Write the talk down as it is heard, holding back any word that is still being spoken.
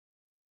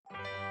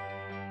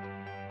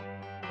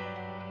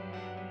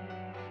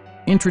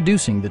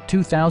Introducing the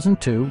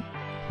 2002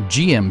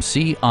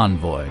 GMC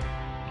Envoy.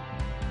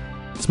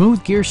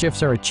 Smooth gear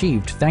shifts are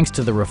achieved thanks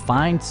to the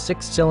refined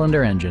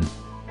 6-cylinder engine,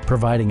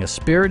 providing a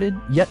spirited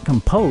yet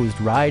composed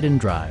ride and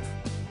drive.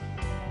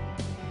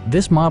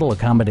 This model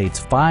accommodates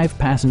 5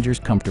 passengers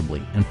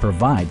comfortably and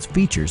provides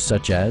features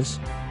such as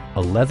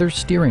a leather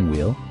steering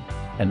wheel,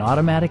 an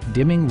automatic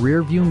dimming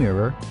rear view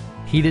mirror,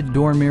 heated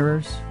door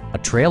mirrors, a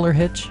trailer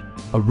hitch,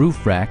 a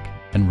roof rack,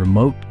 and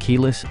remote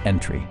keyless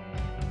entry.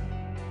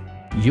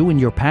 You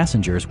and your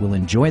passengers will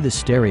enjoy the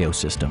stereo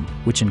system,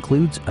 which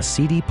includes a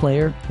CD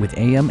player with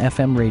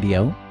AM/FM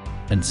radio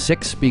and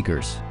 6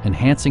 speakers,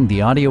 enhancing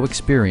the audio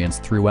experience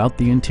throughout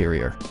the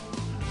interior.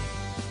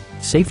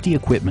 Safety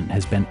equipment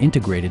has been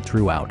integrated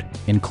throughout,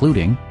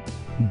 including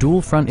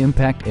dual front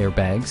impact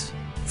airbags,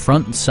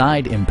 front and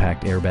side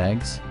impact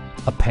airbags,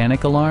 a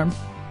panic alarm,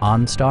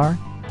 OnStar,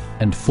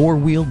 and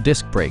 4-wheel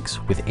disc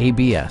brakes with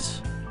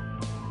ABS.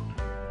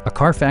 A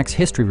Carfax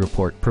history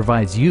report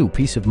provides you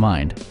peace of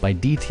mind by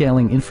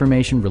detailing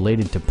information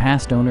related to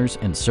past owners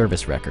and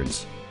service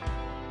records.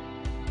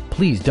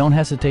 Please don't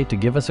hesitate to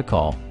give us a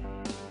call.